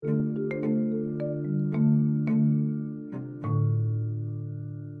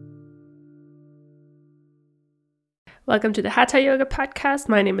Welcome to the Hatha Yoga Podcast.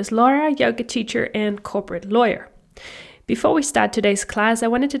 My name is Laura, yoga teacher and corporate lawyer. Before we start today's class, I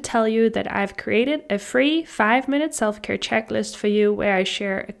wanted to tell you that I've created a free 5-minute self-care checklist for you where I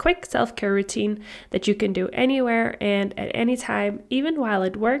share a quick self-care routine that you can do anywhere and at any time, even while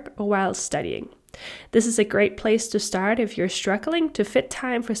at work or while studying. This is a great place to start if you're struggling to fit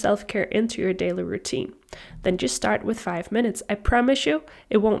time for self-care into your daily routine. Then just start with 5 minutes. I promise you,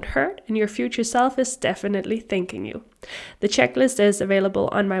 it won't hurt and your future self is definitely thanking you. The checklist is available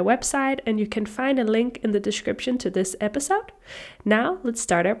on my website and you can find a link in the description to this episode. Now, let's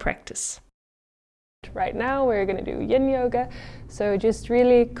start our practice. Right now we're going to do yin yoga, so just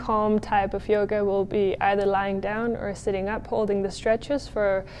really calm type of yoga. Will be either lying down or sitting up holding the stretches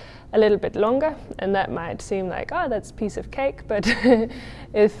for a little bit longer, and that might seem like, oh, that's a piece of cake, but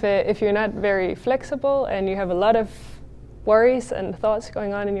if you're not very flexible and you have a lot of worries and thoughts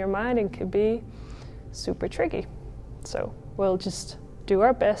going on in your mind, it could be super tricky. So we'll just do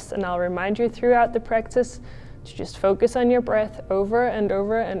our best, and I'll remind you throughout the practice to just focus on your breath over and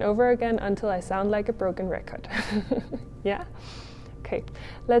over and over again until I sound like a broken record. Yeah? Okay,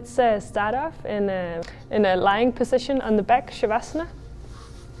 let's start off in a lying position on the back, Shavasana,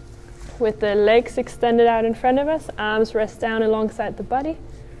 with the legs extended out in front of us, arms rest down alongside the body.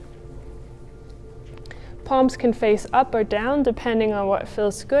 Palms can face up or down depending on what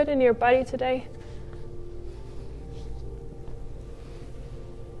feels good in your body today.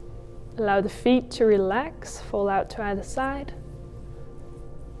 Allow the feet to relax, fall out to either side.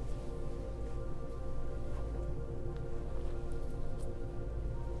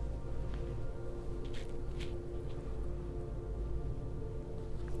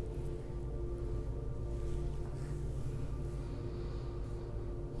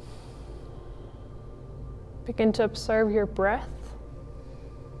 Begin to observe your breath.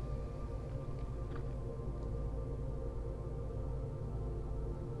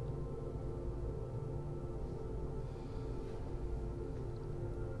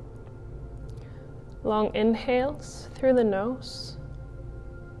 Long inhales through the nose,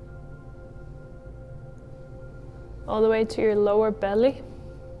 all the way to your lower belly,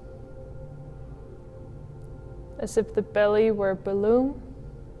 as if the belly were a balloon.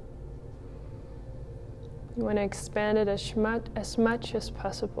 You want to expand it as much as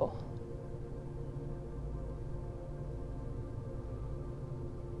possible.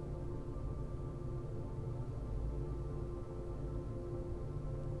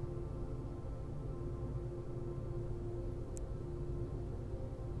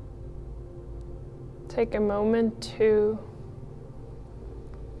 Take a moment to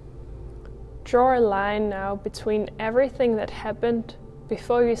draw a line now between everything that happened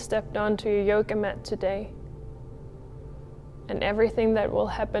before you stepped onto your yoga mat today and everything that will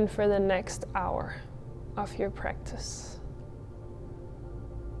happen for the next hour of your practice.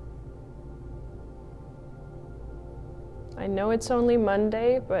 I know it's only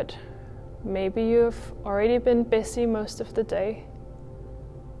Monday, but maybe you've already been busy most of the day.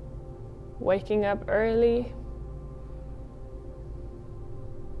 Waking up early,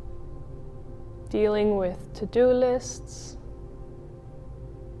 dealing with to-do lists,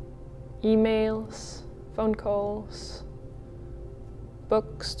 emails, phone calls,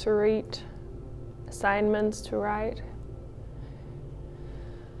 books to read, assignments to write.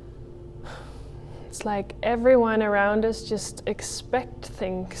 It's like everyone around us just expect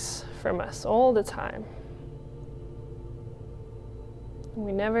things from us all the time.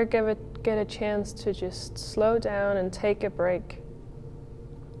 We never get a chance to just slow down and take a break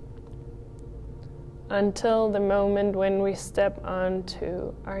until the moment when we step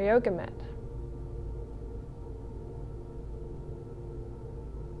onto our yoga mat.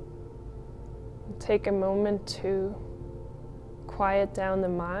 Take a moment to quiet down the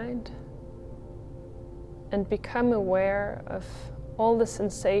mind and become aware of all the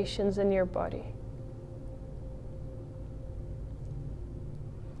sensations in your body.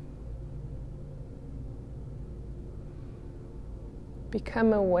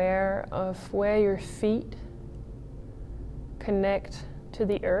 Become aware of where your feet connect to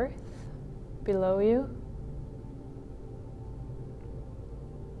the earth below you.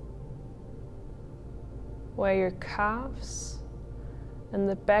 Where your calves and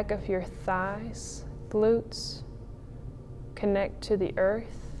the back of your thighs, glutes, connect to the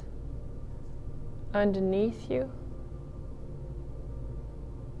earth underneath you.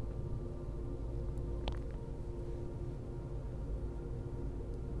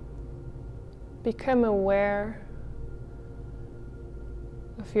 Become aware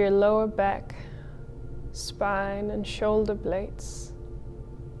of your lower back, spine and shoulder blades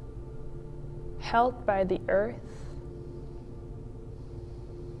held by the earth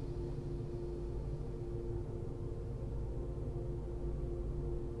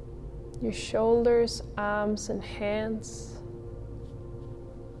your shoulders, arms, and hands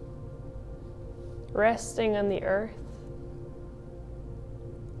resting on the earth.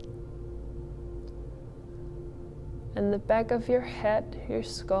 And the back of your head, your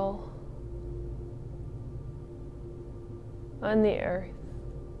skull, on the earth.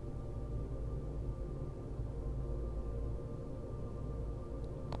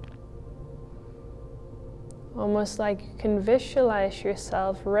 Almost like you can visualize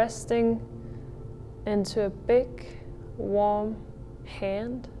yourself resting into a big, warm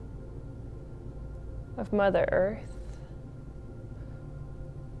hand of Mother Earth.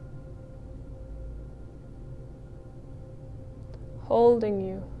 Holding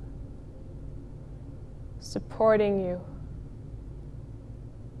you, supporting you,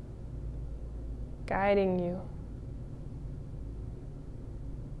 guiding you.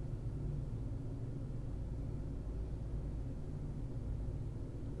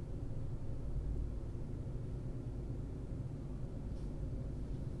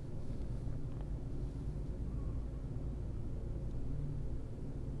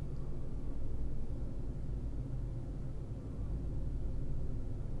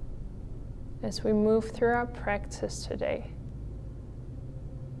 As we move through our practice today,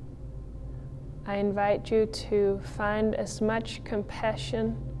 I invite you to find as much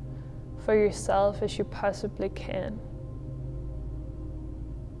compassion for yourself as you possibly can.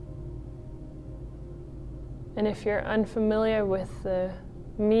 And if you're unfamiliar with the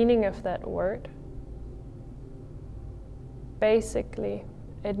meaning of that word, basically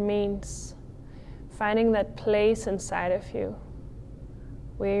it means finding that place inside of you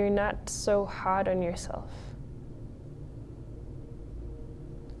where you're not so hard on yourself.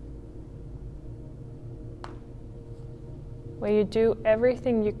 Where you do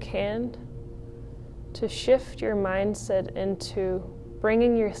everything you can to shift your mindset into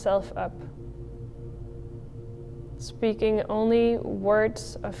bringing yourself up. Speaking only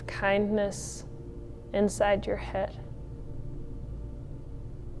words of kindness inside your head.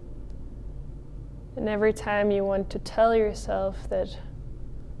 And every time you want to tell yourself that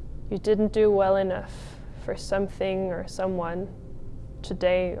you didn't do well enough for something or someone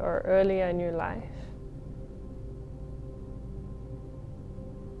today or earlier in your life,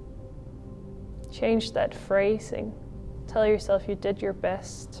 change that phrasing. Tell yourself you did your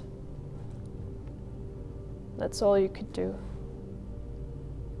best. That's all you could do.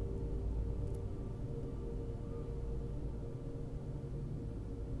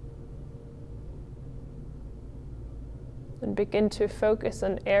 And begin to focus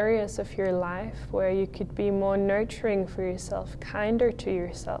on areas of your life where you could be more nurturing for yourself, kinder to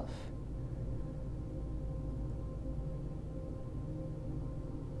yourself.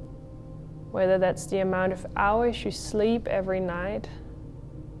 Whether that's the amount of hours you sleep every night,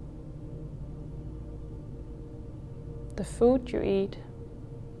 the food you eat,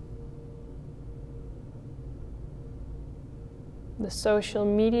 the social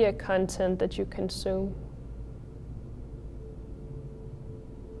media content that you consume,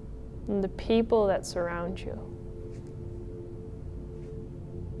 and the people that surround you.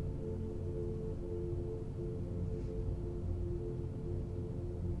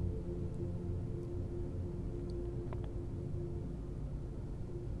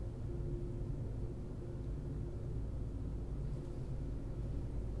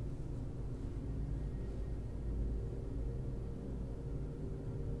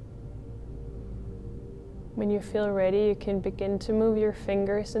 When you feel ready, you can begin to move your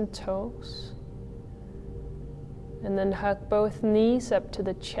fingers and toes. And then hug both knees up to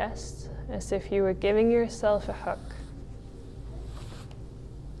the chest as if you were giving yourself a hug.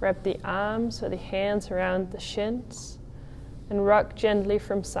 Wrap the arms or the hands around the shins and rock gently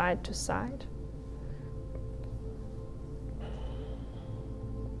from side to side.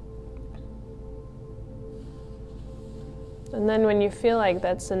 And then when you feel like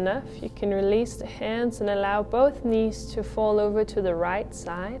that's enough, you can release the hands and allow both knees to fall over to the right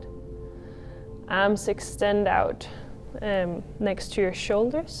side. Arms extend out next to your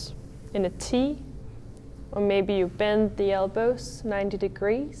shoulders in a T, or maybe you bend the elbows 90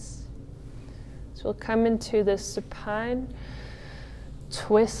 degrees. So we'll come into this supine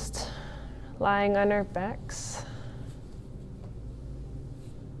twist, lying on our backs.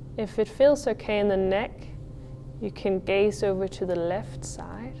 If it feels okay in the neck, you can gaze over to the left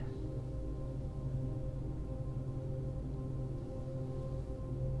side.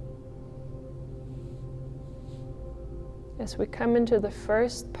 As we come into the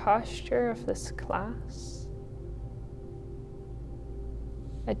first posture of this class,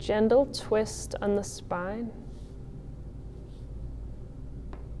 a gentle twist on the spine.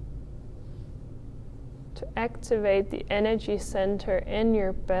 to activate the energy center in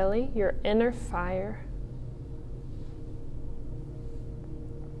your belly, your inner fire.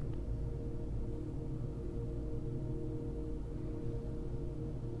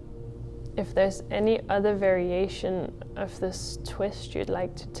 If there's any other variation of this twist you'd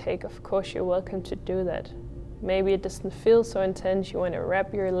like to take, of course you're welcome to do that. Maybe it doesn't feel so intense, you want to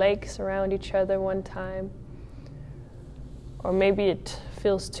wrap your legs around each other one time. Or maybe it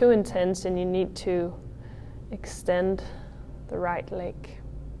feels too intense and you need to extend the right leg.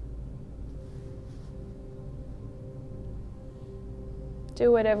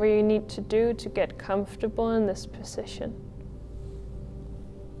 Do whatever you need to do to get comfortable in this position.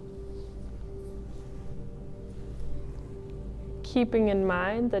 Keeping in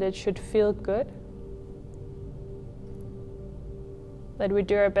mind that it should feel good, that we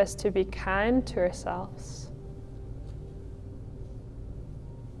do our best to be kind to ourselves.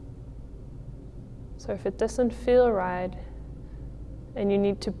 So if it doesn't feel right and you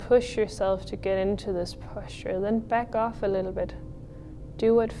need to push yourself to get into this posture, then back off a little bit.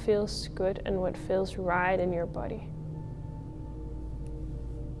 Do what feels good and what feels right in your body.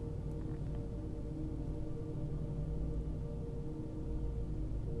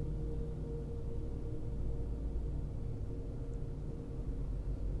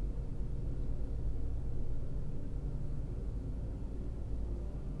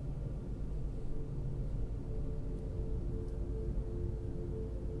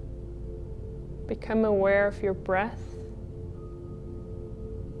 Become aware of your breath,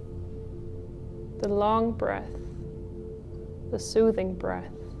 the long breath, the soothing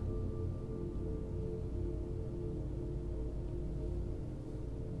breath.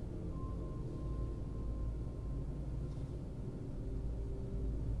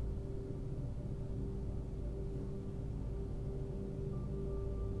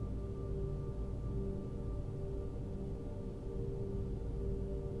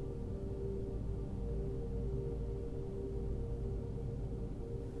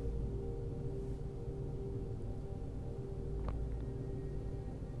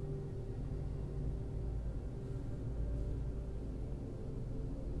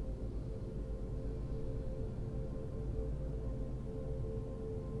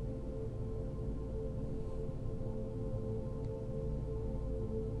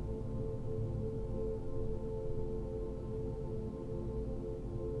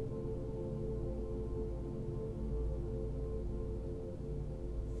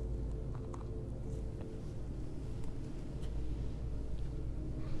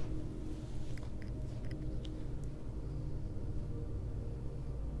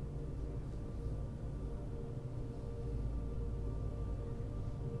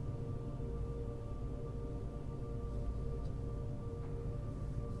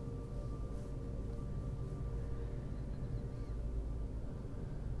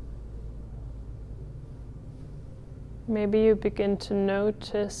 Maybe you begin to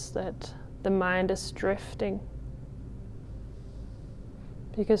notice that the mind is drifting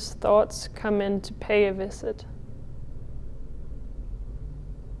because thoughts come in to pay a visit.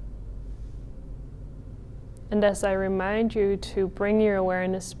 And as I remind you to bring your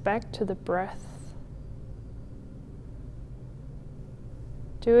awareness back to the breath,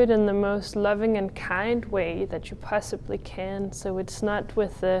 do it in the most loving and kind way that you possibly can, so it's not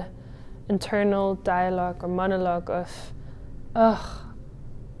with the internal dialogue or monologue of, ugh,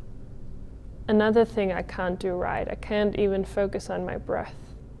 another thing I can't do right, I can't even focus on my breath.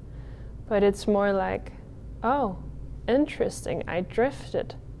 But it's more like, oh, interesting, I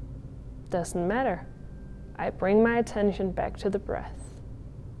drifted. Doesn't matter. I bring my attention back to the breath.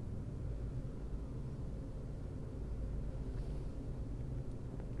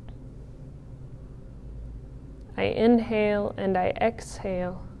 I inhale and I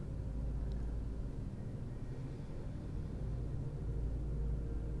exhale.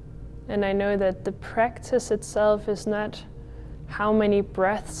 And I know that the practice itself is not how many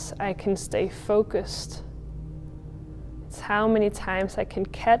breaths I can stay focused. It's how many times I can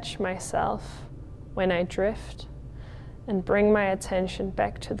catch myself when I drift and bring my attention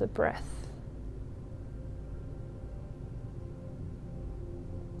back to the breath.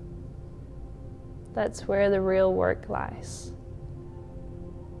 That's where the real work lies.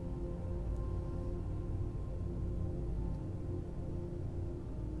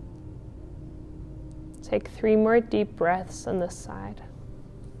 Take 3 more deep breaths on this side.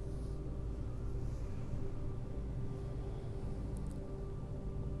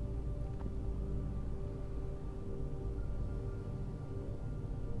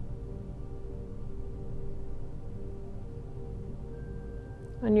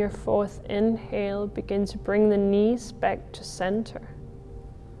 On your fourth inhale, begin to bring the knees back to center.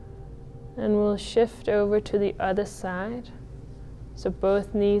 And we'll shift over to the other side. So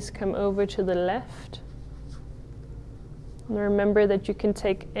both knees come over to the left. And remember that you can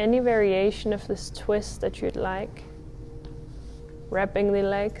take any variation of this twist that you'd like. Wrapping the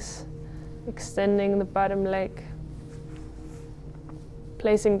legs, extending the bottom leg.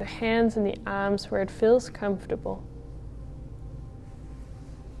 Placing the hands and the arms where it feels comfortable.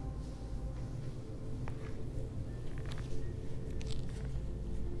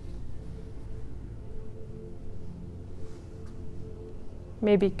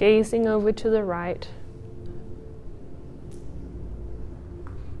 Maybe gazing over to the right.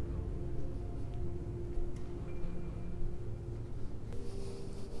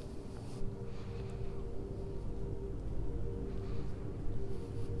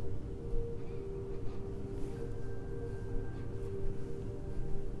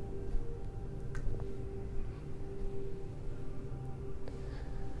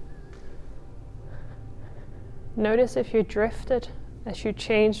 Notice if you drifted as you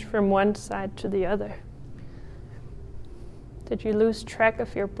changed from one side to the other. Did you lose track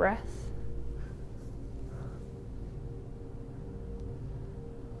of your breath?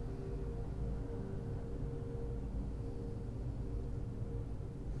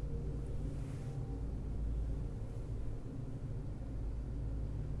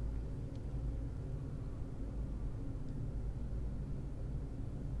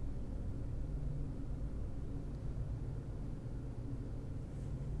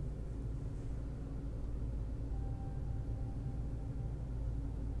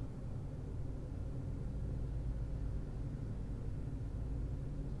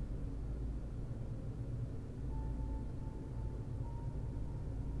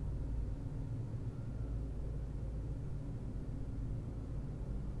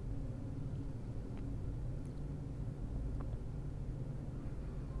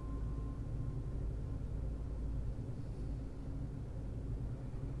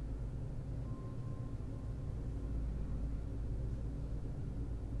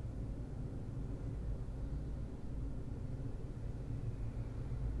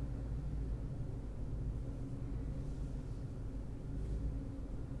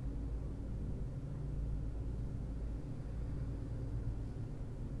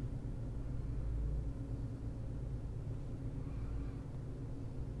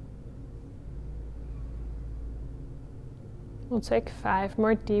 We'll take 5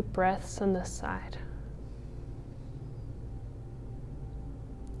 more deep breaths on this side.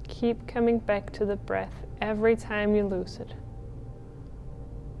 Keep coming back to the breath every time you lose it.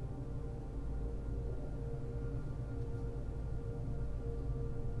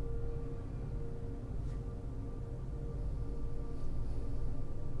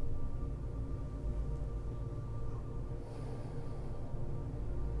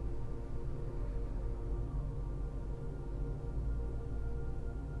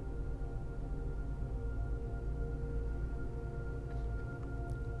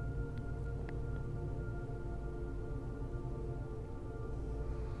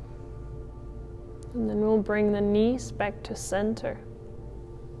 And then we'll bring the knees back to center.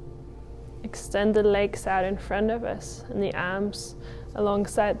 Extend the legs out in front of us and the arms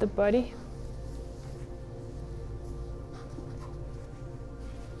alongside the body.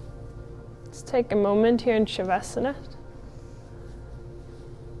 Let's take a moment here in Shavasana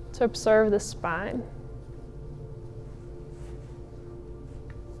to observe the spine.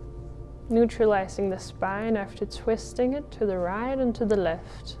 Neutralizing the spine after twisting it to the right and to the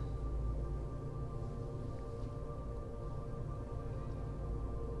left.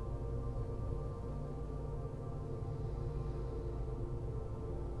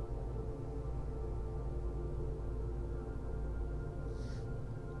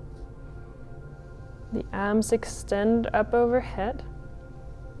 The arms extend up overhead.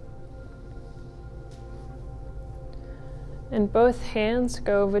 And both hands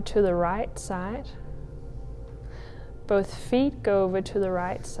go over to the right side. Both feet go over to the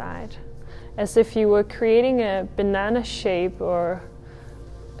right side, as if you were creating a banana shape or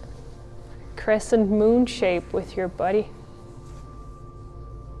crescent moon shape with your body.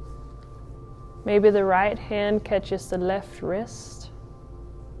 Maybe the right hand catches the left wrist.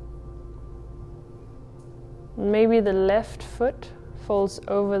 Maybe the left foot falls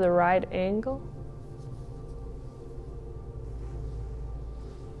over the right ankle.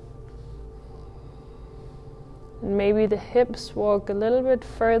 And maybe the hips walk a little bit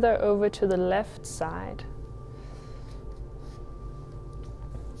further over to the left side.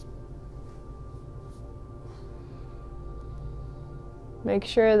 Make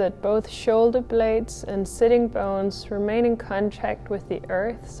sure that both shoulder blades and sitting bones remain in contact with the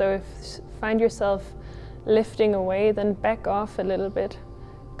earth. So if you find yourself lifting away, then back off a little bit.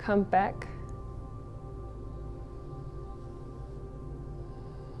 Come back.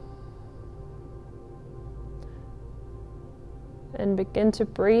 And begin to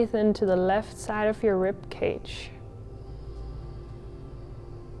breathe into the left side of your rib cage.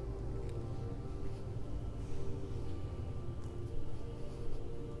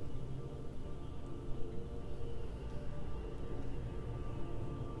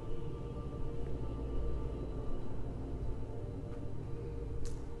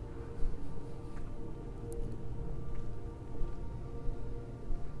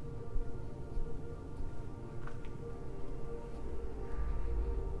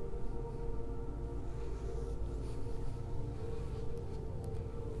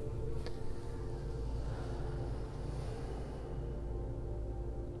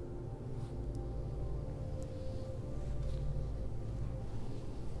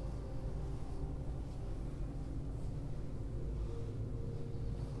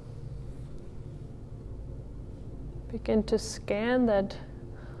 Begin to scan that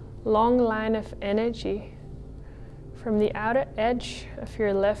long line of energy from the outer edge of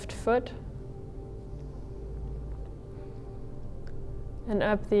your left foot and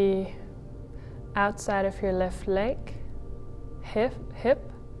up the outside of your left leg, hip,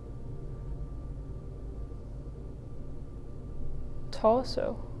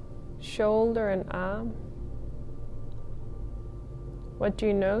 torso, shoulder and arm. What do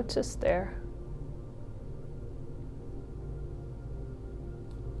you notice there?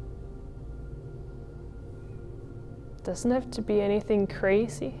 Doesn't have to be anything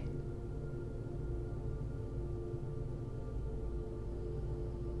crazy.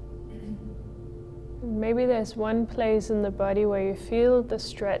 Maybe there's one place in the body where you feel the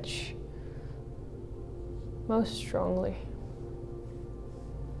stretch most strongly.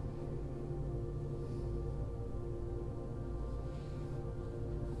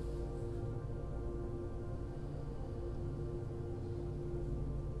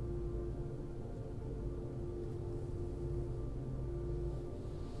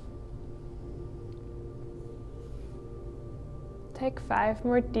 Take 5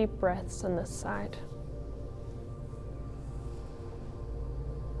 more deep breaths on this side.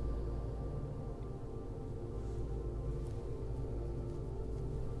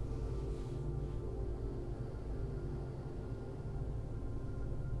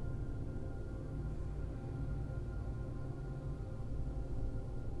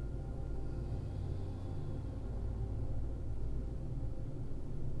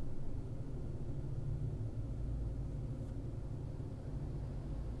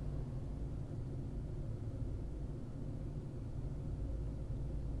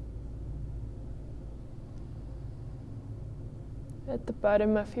 At the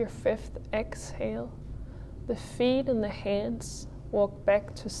bottom of your 5th exhale, the feet and the hands walk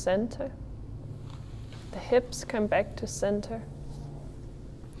back to center. The hips come back to center.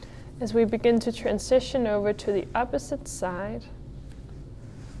 As we begin to transition over to the opposite side,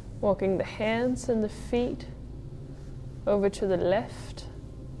 walking the hands and the feet over to the left,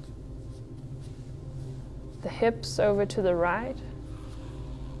 the hips over to the right,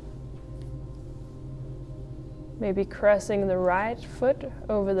 maybe crossing the right foot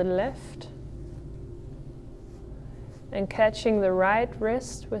over the left and catching the right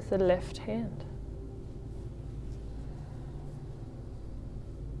wrist with the left hand.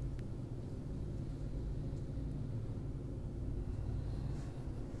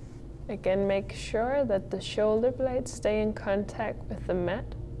 Again, make sure that the shoulder blades stay in contact with the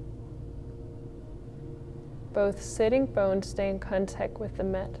mat. Both sitting bones stay in contact with the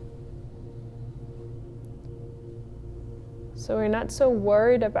mat. So we're not so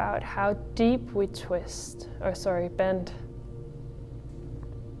worried about how deep we bend.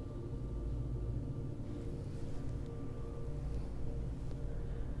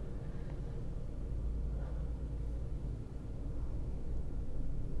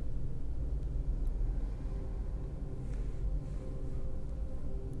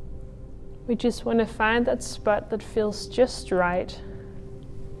 We just want to find that spot that feels just right.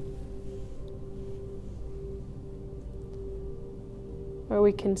 Where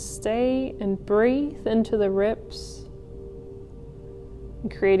we can stay and breathe into the ribs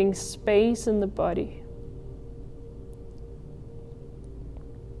and creating space in the body.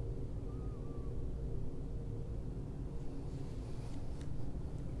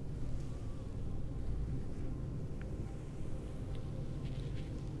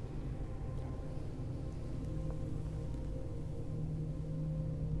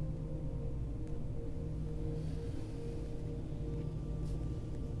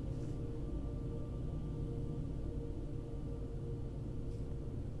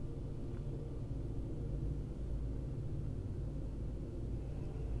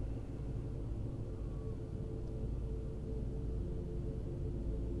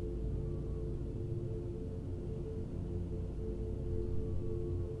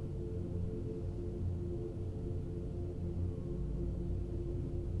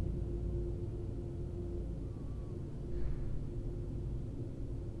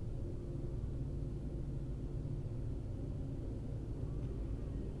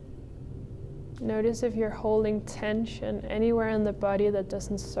 Notice if you're holding tension anywhere in the body that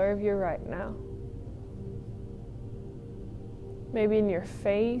doesn't serve you right now. Maybe in your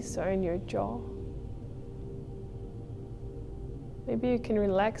face or in your jaw. Maybe you can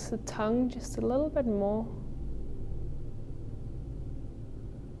relax the tongue just a little bit more.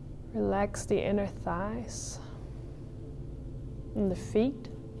 Relax the inner thighs and the feet.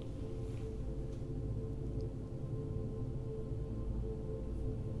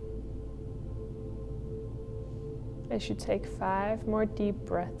 As you take 5 more deep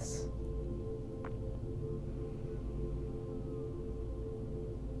breaths.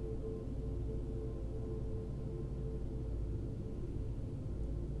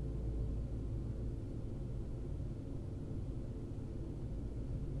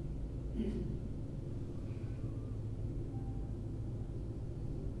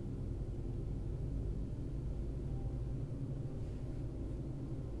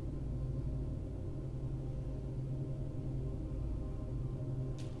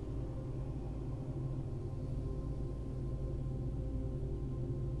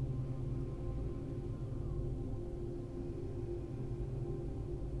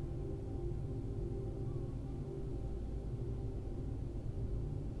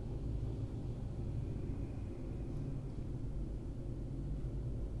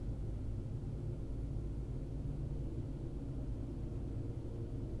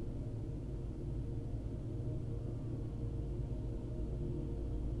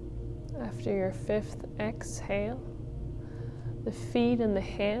 After your 5th exhale, the feet and the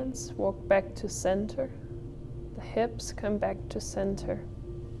hands walk back to center. The hips come back to center.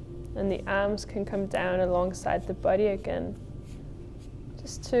 And the arms can come down alongside the body again.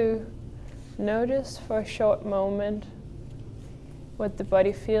 Just to notice for a short moment what the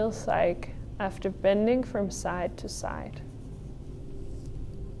body feels like after bending from side to side.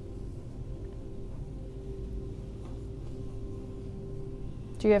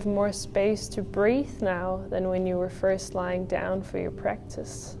 Do you have more space to breathe now than when you were first lying down for your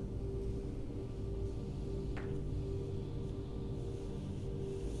practice?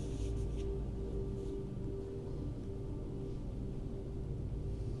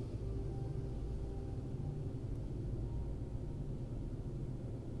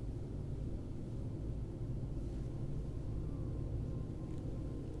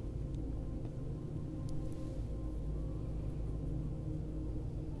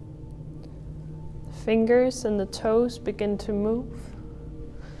 Fingers and the toes begin to move,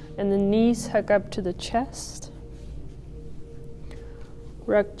 and the knees hug up to the chest.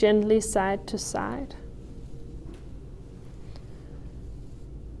 Rock gently side to side.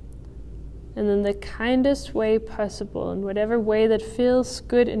 And in the kindest way possible, in whatever way that feels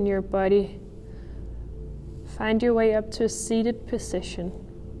good in your body, find your way up to a seated position.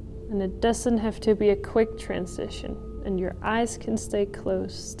 And it doesn't have to be a quick transition. And your eyes can stay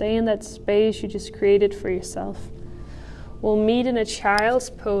closed. Stay in that space you just created for yourself. We'll meet in a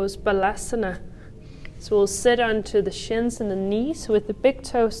child's pose, Balasana. So we'll sit onto the shins and the knees with the big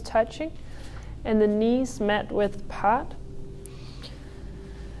toes touching and the knees met width apart.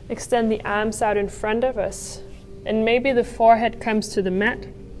 Extend the arms out in front of us, and maybe the forehead comes to the mat.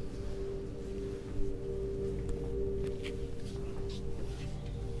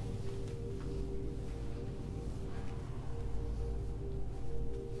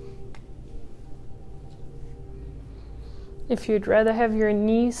 If you'd rather have your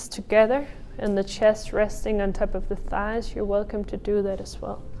knees together and the chest resting on top of the thighs, you're welcome to do that as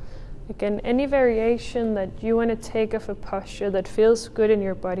well. Again, any variation that you want to take of a posture that feels good in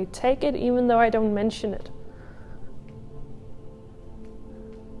your body, take it even though I don't mention it.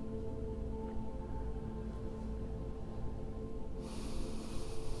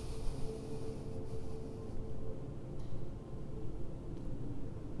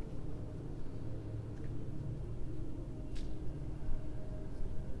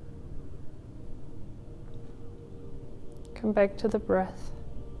 Come back to the breath.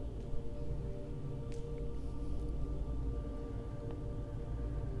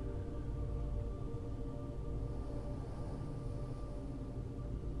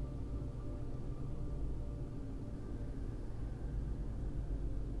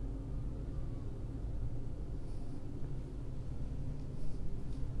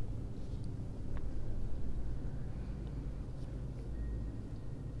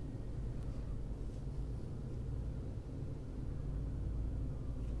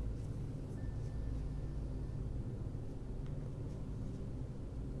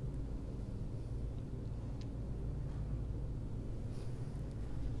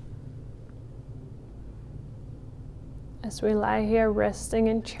 As we lie here resting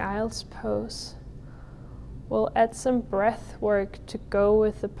in child's pose, we'll add some breath work to go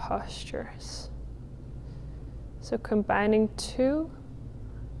with the postures. So combining 2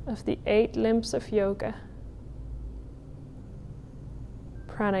 of the 8 limbs of yoga,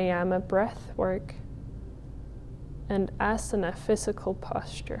 pranayama breath work, and asana physical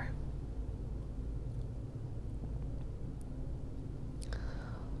posture.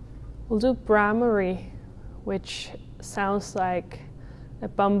 We'll do Bhramari, which sounds like a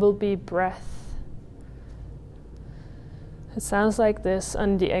bumblebee breath. It sounds like this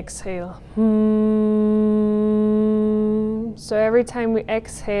on the exhale. So every time we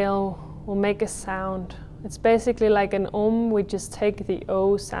exhale, we'll make a sound. It's basically like an Om, we just take the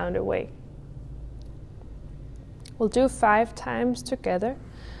O sound away. We'll do 5 times together.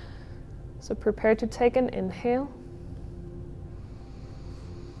 So prepare to take an inhale.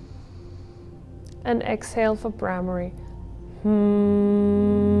 And exhale for Bhramari.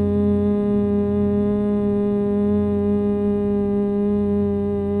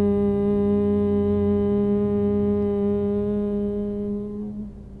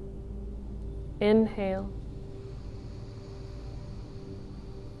 Inhale.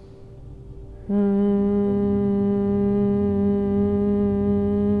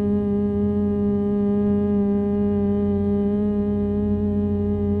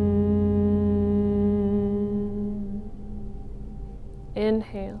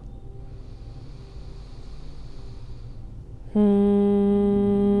 Inhale.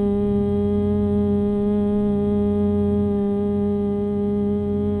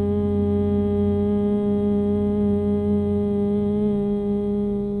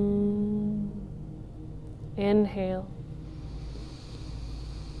 Inhale.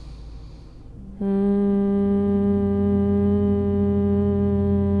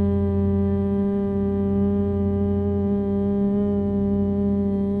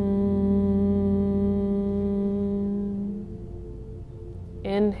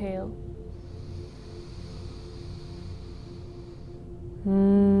 Inhale.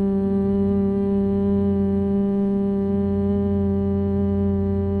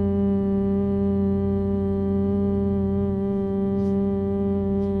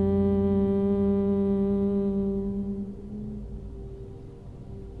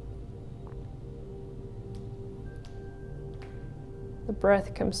 The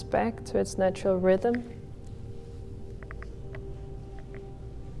breath comes back to its natural rhythm.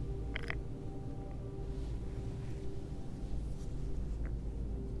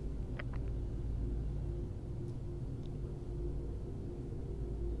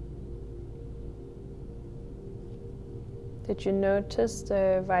 Did you notice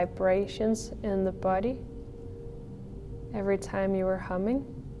the vibrations in the body every time you were humming?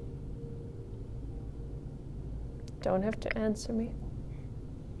 Don't have to answer me.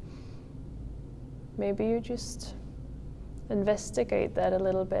 Maybe you just investigate that a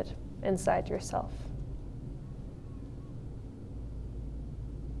little bit inside yourself.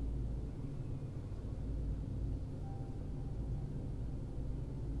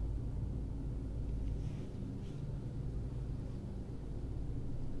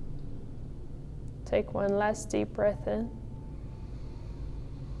 Take one last deep breath in.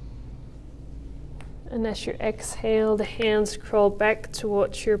 And as you exhale, the hands crawl back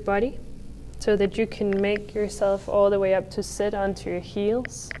towards your body so that you can make yourself all the way up to sit onto your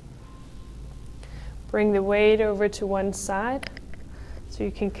heels. Bring the weight over to one side so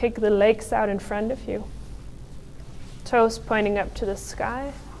you can kick the legs out in front of you. Toes pointing up to the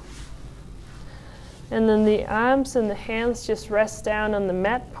sky. And then the arms and the hands just rest down on the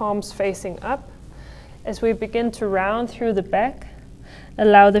mat, palms facing up. As we begin to round through the back,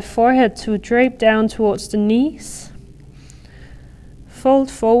 allow the forehead to drape down towards the knees.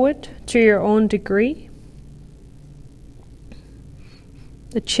 Fold forward to your own degree.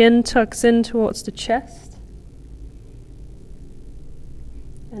 The chin tucks in towards the chest.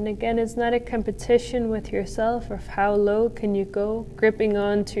 And again, it's not a competition with yourself of how low can you go, gripping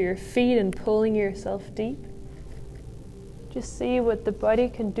onto your feet and pulling yourself deep. Just see what the body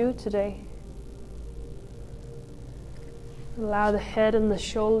can do today. Allow the head and the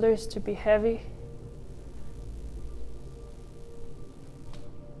shoulders to be heavy.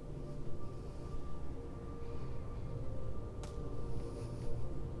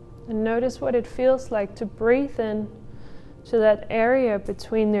 And notice what it feels like to breathe in to that area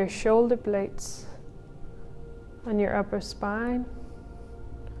between your shoulder blades on your upper spine.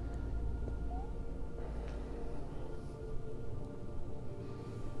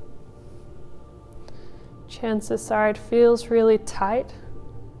 Chances are it feels really tight.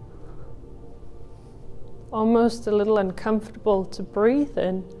 almost a little uncomfortable to breathe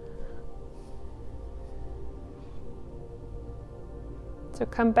in. So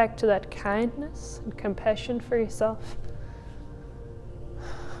come back to that kindness and compassion for yourself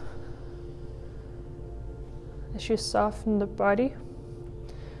as you soften the body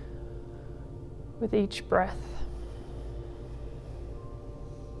with each breath.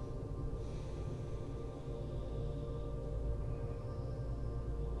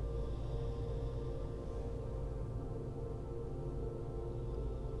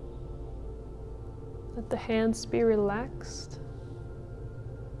 Let the hands be relaxed.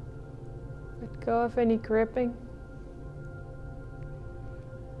 Let go of any gripping.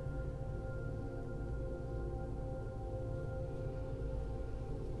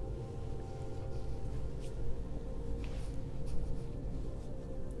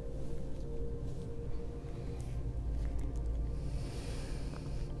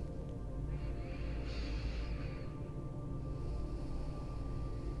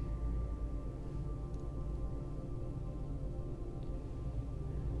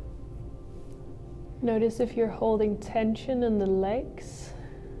 Notice if you're holding tension in the legs.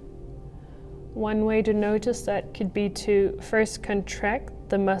 One way to notice that could be to first contract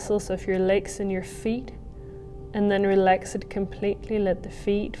the muscles of your legs and your feet, and then relax it completely. Let the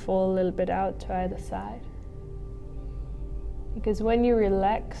feet fall a little bit out to either side. Because when you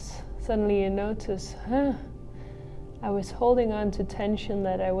relax, suddenly you notice, I was holding on to tension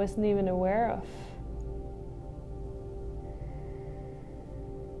that I wasn't even aware of.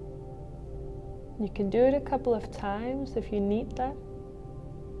 You can do it a couple of times if you need that.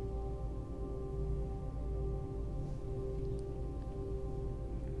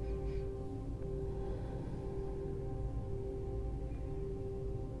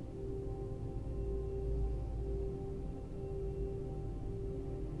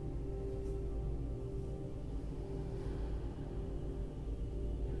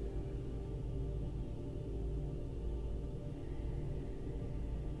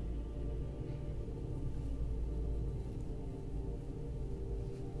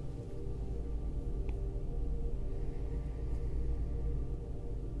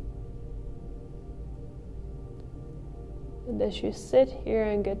 And as you sit here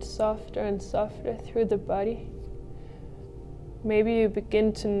and get softer and softer through the body, maybe you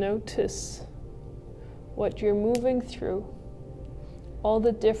begin to notice what you're moving through, all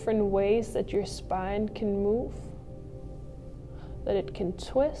the different ways that your spine can move, that it can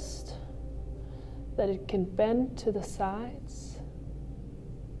twist, that it can bend to the sides,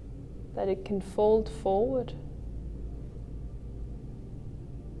 that it can fold forward.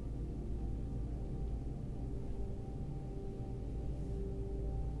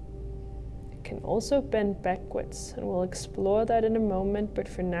 Can also bend backwards, and we'll explore that in a moment, but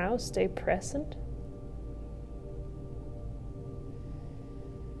for now, stay present.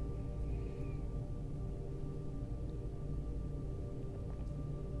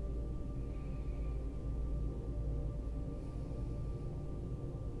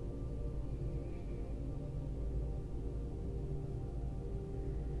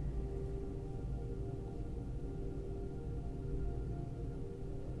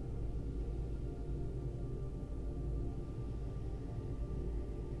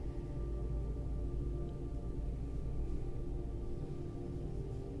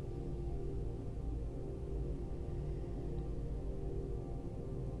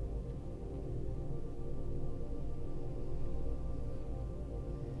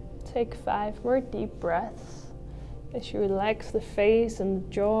 Take 5 more deep breaths as you relax the face and the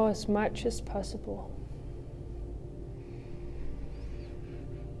jaw as much as possible.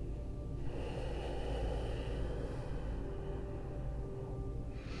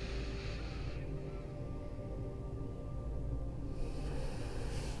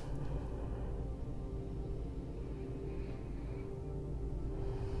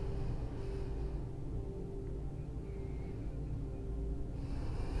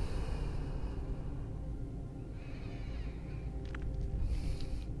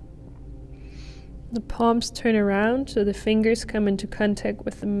 The palms turn around so the fingers come into contact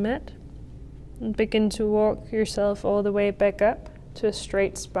with the mat, and begin to walk yourself all the way back up to a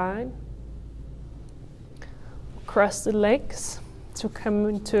straight spine. Cross the legs to come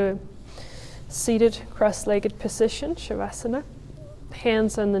into a seated cross-legged position, Shavasana.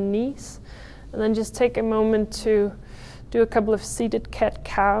 Hands on the knees, and then just take a moment to do a couple of seated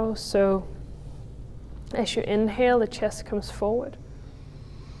cat-cow. So as you inhale, the chest comes forward.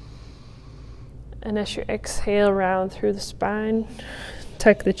 And as you exhale, round through the spine,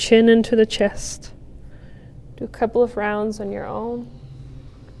 tuck the chin into the chest. Do a couple of rounds on your own.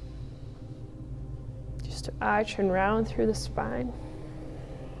 Just arms to arch and round through the spine.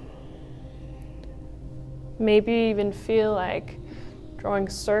 Maybe you even feel like drawing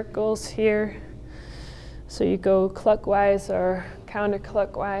circles here. So you go clockwise or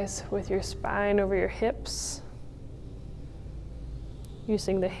counterclockwise with your spine over your hips,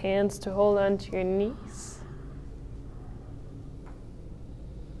 using the hands to hold on to your knees.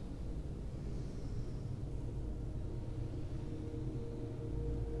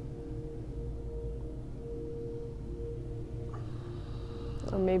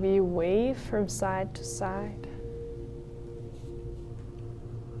 Or maybe you wave from side to side.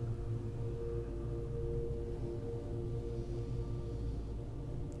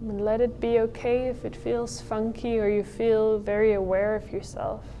 And let it be okay if it feels funky or you feel very aware of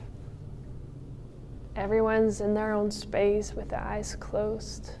yourself. Everyone's in their own space with their eyes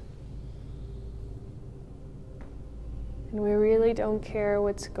closed. And we really don't care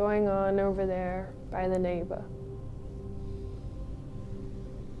what's going on over there by the neighbor.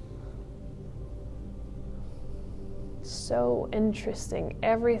 So interesting,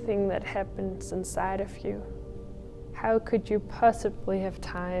 everything that happens inside of you. How could you possibly have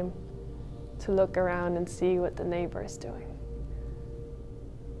time to look around and see what the neighbor is doing?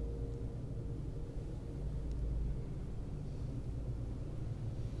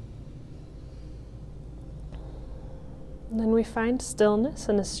 And then we find stillness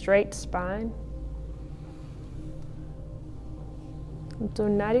and a straight spine. And so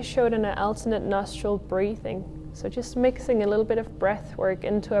Nadi showed an alternate nostril breathing. So just mixing a little bit of breath work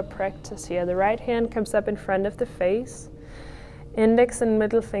into our practice here. The right hand comes up in front of the face. Index and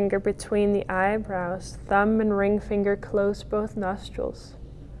middle finger between the eyebrows. Thumb and ring finger close both nostrils.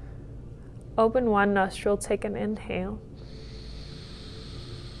 Open one nostril, take an inhale.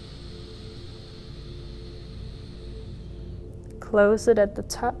 Close it at the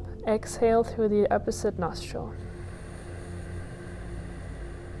top. Exhale through the opposite nostril.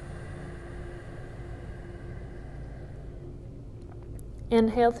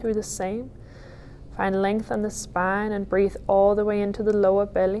 Inhale through the same. Find length on the spine and breathe all the way into the lower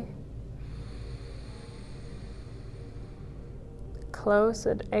belly. Close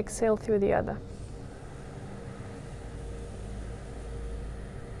it. Exhale through the other.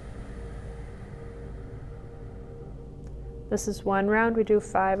 This is one round. We do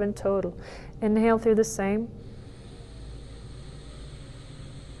 5 in total. Inhale through the same.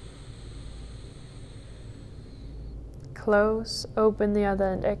 Close, open the other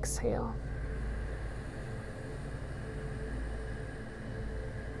and exhale.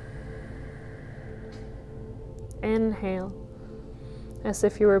 Inhale, as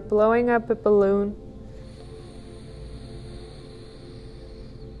if you were blowing up a balloon.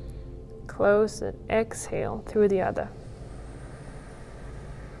 Close it, exhale through the other.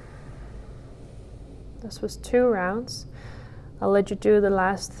 This was 2 rounds. I'll let you do the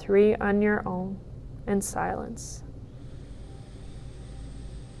last 3 on your own in silence.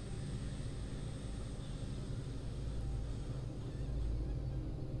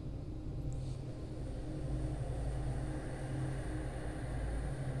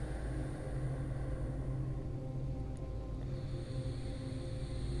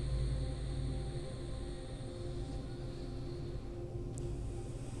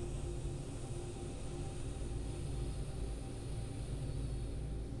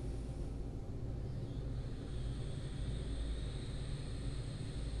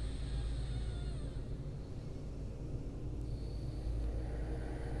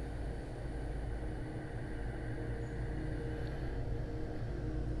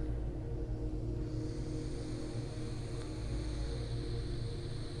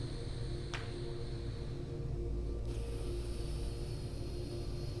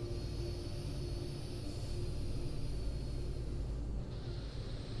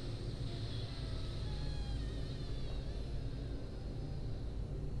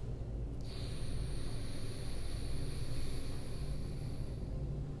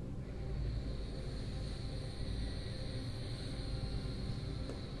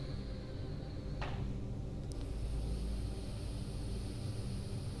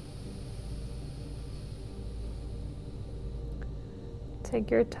 Take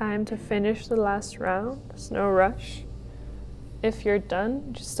your time to finish the last round. There's no rush. If you're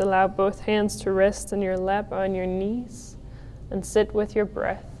done, just allow both hands to rest in your lap on your knees and sit with your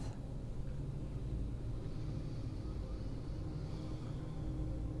breath.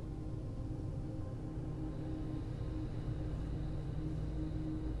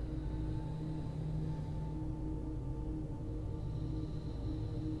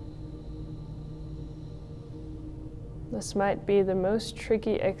 This might be the most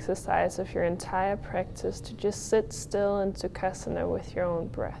tricky exercise of your entire practice, to just sit still in Sukhasana with your own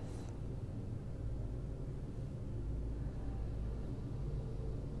breath.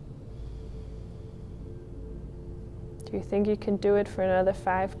 Do you think you can do it for another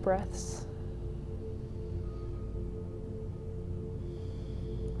 5 breaths?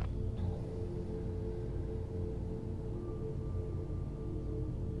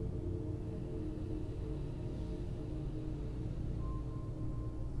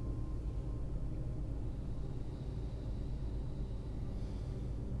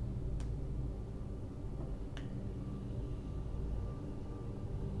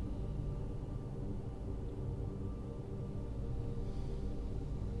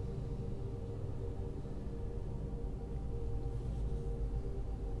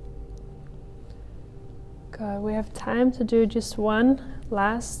 Good. We have time to do just one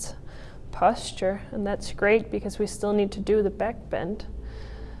last posture, and that's great because we still need to do the back bend.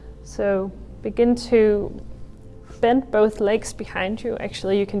 So begin to bend both legs behind you.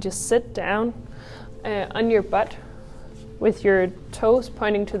 Actually, you can just sit down on your butt with your toes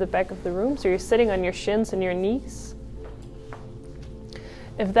pointing to the back of the room. So you're sitting on your shins and your knees.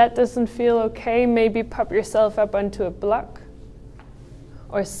 If that doesn't feel okay, maybe pop yourself up onto a block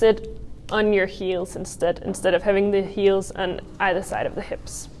or sit on your heels instead of having the heels on either side of the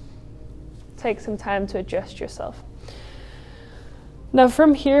hips. Take some time to adjust yourself. Now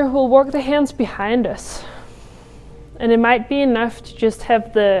from here, we'll walk the hands behind us. And it might be enough to just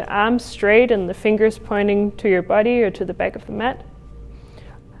have the arms straight and the fingers pointing to your body or to the back of the mat,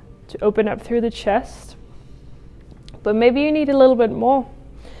 to open up through the chest. But maybe you need a little bit more.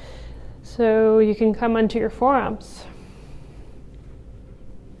 So you can come onto your forearms.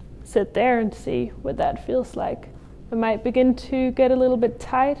 Sit there and see what that feels like. It might begin to get a little bit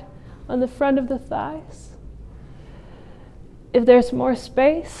tight on the front of the thighs. If there's more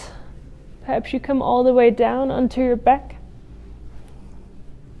space, perhaps you come all the way down onto your back.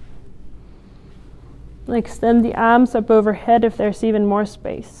 Extend the arms up overhead if there's even more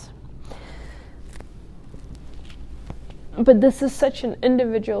space. But this is such an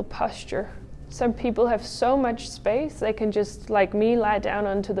individual posture. Some people have so much space, they can just, like me, lie down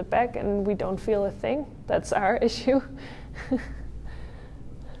onto the back and we don't feel a thing. That's our issue.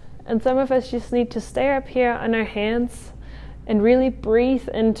 And some of us just need to stay up here on our hands and really breathe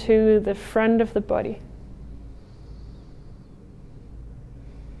into the front of the body.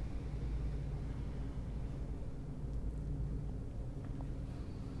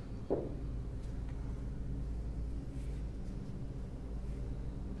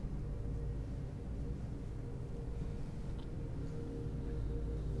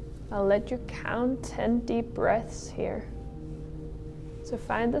 I'll let you count 10 deep breaths here. So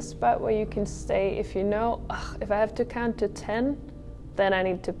find the spot where you can stay. If you know, if I have to count to 10, then I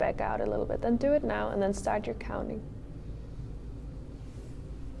need to back out a little bit. Then do it now and then start your counting.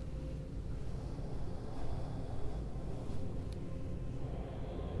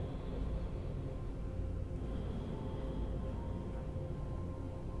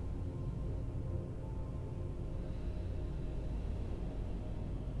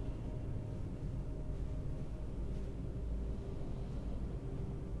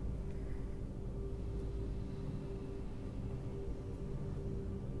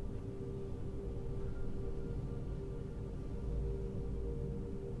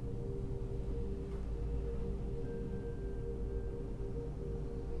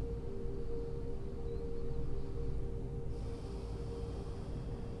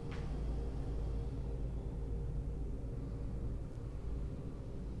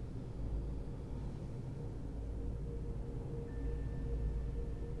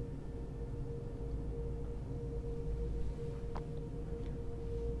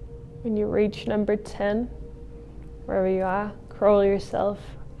 When you reach number 10, wherever you are, crawl yourself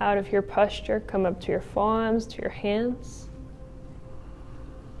out of your posture, come up to your forearms, to your hands.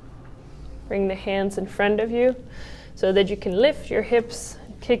 Bring the hands in front of you so that you can lift your hips,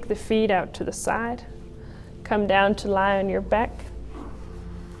 kick the feet out to the side. Come down to lie on your back.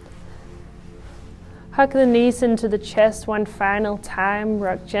 Hug the knees into the chest one final time,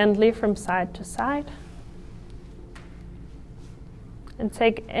 rock gently from side to side. And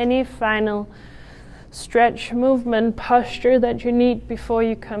take any final stretch, movement, posture that you need before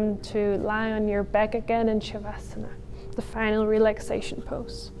you come to lie on your back again in Shavasana, the final relaxation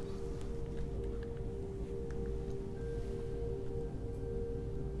pose.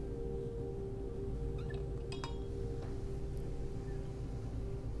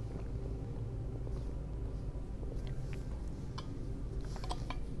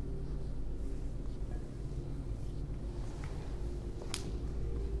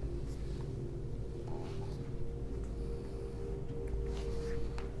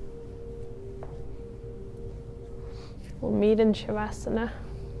 We'll meet in Shavasana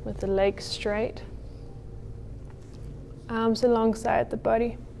with the legs straight, arms alongside the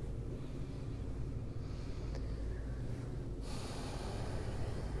body.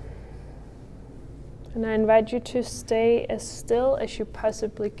 And I invite you to stay as still as you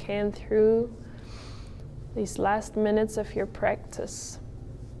possibly can through these last minutes of your practice.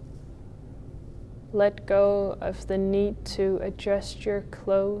 Let go of the need to adjust your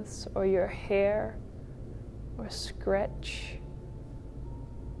clothes or your hair or scratch.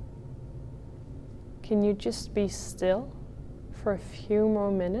 Can you just be still for a few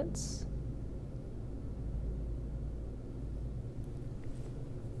more minutes?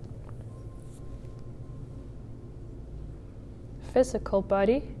 Physical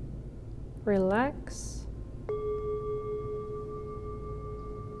body, relax.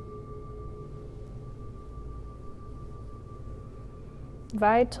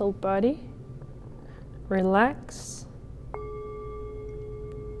 Vital body, relax.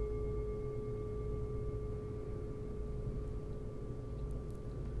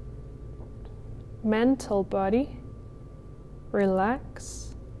 Mental body,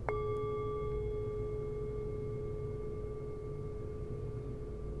 relax.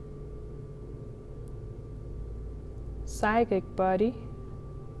 Psychic body,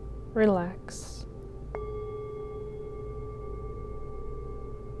 relax.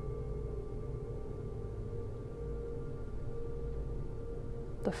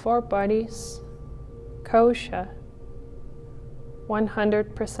 The four bodies, kosha,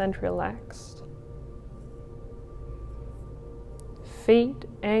 100% relaxed. Feet,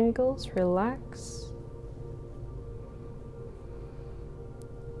 ankles, relax.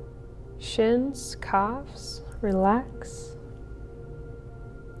 Shins, calves, relax.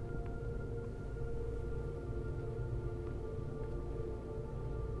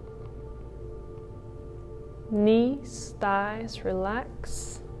 Knees, thighs,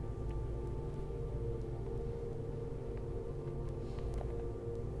 relax.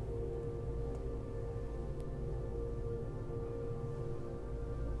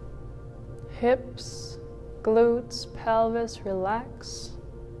 Hips, glutes, pelvis, relax.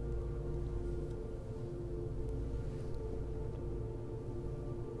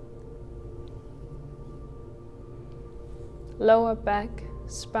 Lower back,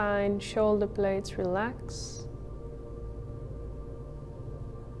 spine, shoulder blades, relax.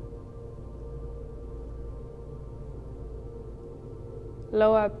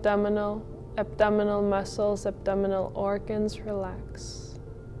 Lower abdominal muscles, abdominal organs, relax.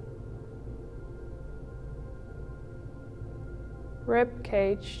 Rib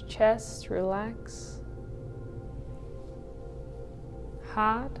cage, chest, relax.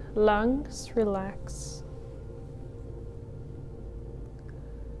 Heart, lungs, relax.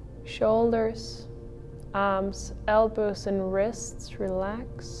 Shoulders, arms, elbows and wrists,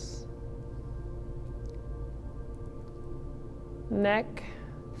 relax. Neck,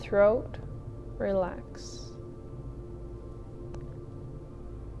 throat, relax.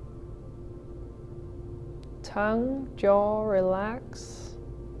 Tongue, jaw, relax.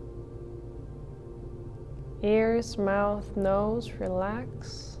 Ears, mouth, nose,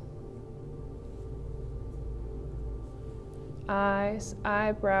 relax. Eyes,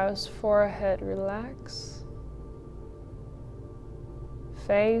 eyebrows, forehead, relax.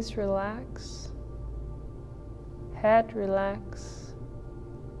 Face, relax. Head, relax.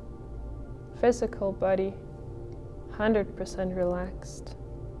 Physical body, 100% relaxed.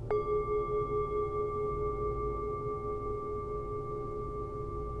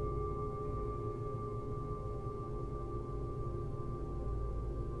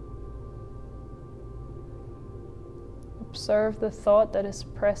 Observe the thought that is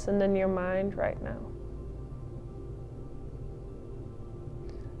present in your mind right now.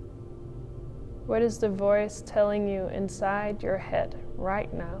 What is the voice telling you inside your head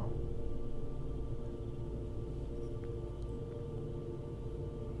right now?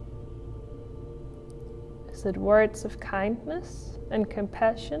 Is it words of kindness and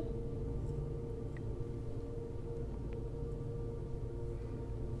compassion?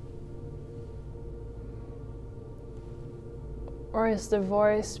 Or is the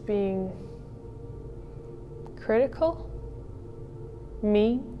voice being critical,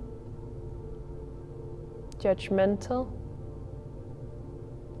 mean, judgmental,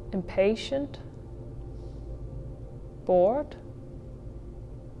 impatient, bored?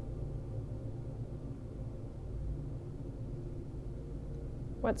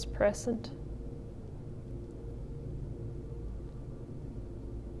 What's present?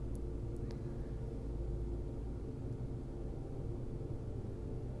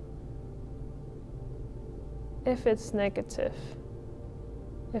 if it's negative,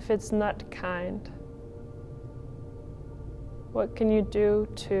 if it's not kind? What can you do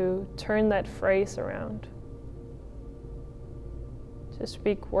to turn that phrase around? To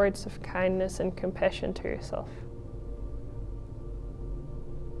speak words of kindness and compassion to yourself.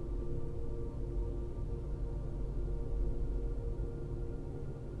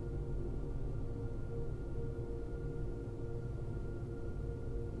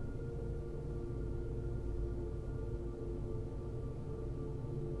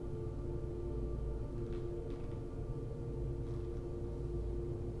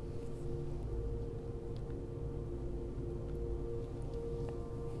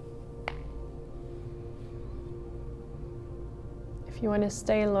 If you want to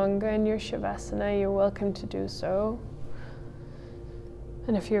stay longer in your Shavasana, you're welcome to do so.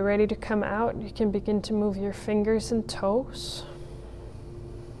 And if you're ready to come out, you can begin to move your fingers and toes.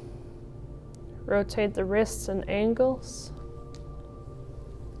 Rotate the wrists and ankles.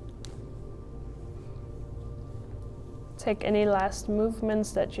 Take any last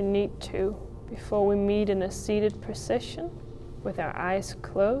movements that you need to before we meet in a seated position with our eyes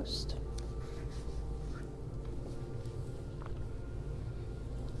closed.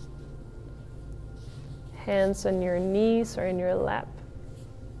 Hands on your knees or in your lap.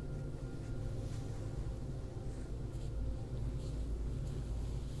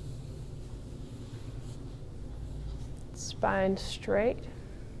 Spine straight.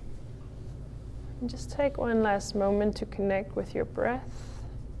 And just take one last moment to connect with your breath.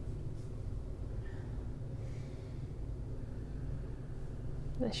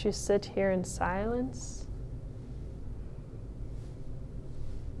 As you sit here in silence,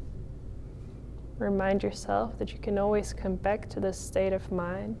 remind yourself that you can always come back to this state of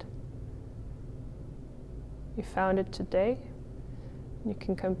mind. You found it today. You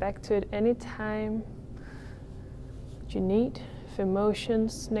can come back to it anytime that you need. If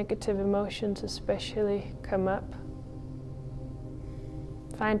emotions, negative emotions especially, come up,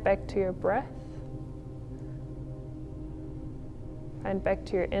 find back to your breath. Find back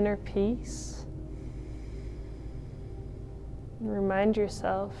to your inner peace. And remind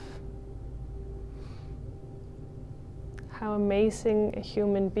yourself how amazing a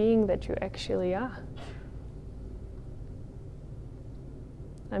human being that you actually are.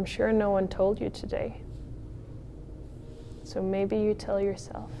 I'm sure no one told you today. So maybe you tell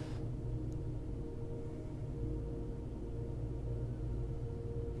yourself.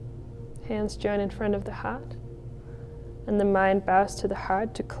 Hands join in front of the heart, and the mind bows to the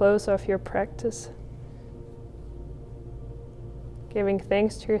heart to close off your practice. Giving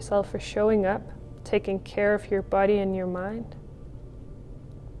thanks to yourself for showing up, taking care of your body and your mind.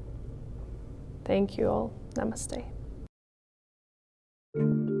 Thank you all. Namaste.